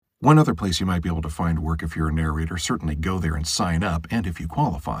One other place you might be able to find work if you're a narrator, certainly go there and sign up, and if you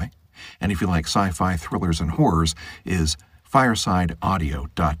qualify. And if you like sci-fi, thrillers, and horrors, is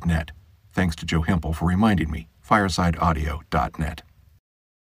firesideaudio.net. Thanks to Joe Hempel for reminding me, firesideaudio.net.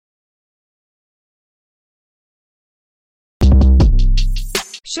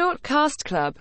 Shortcast Club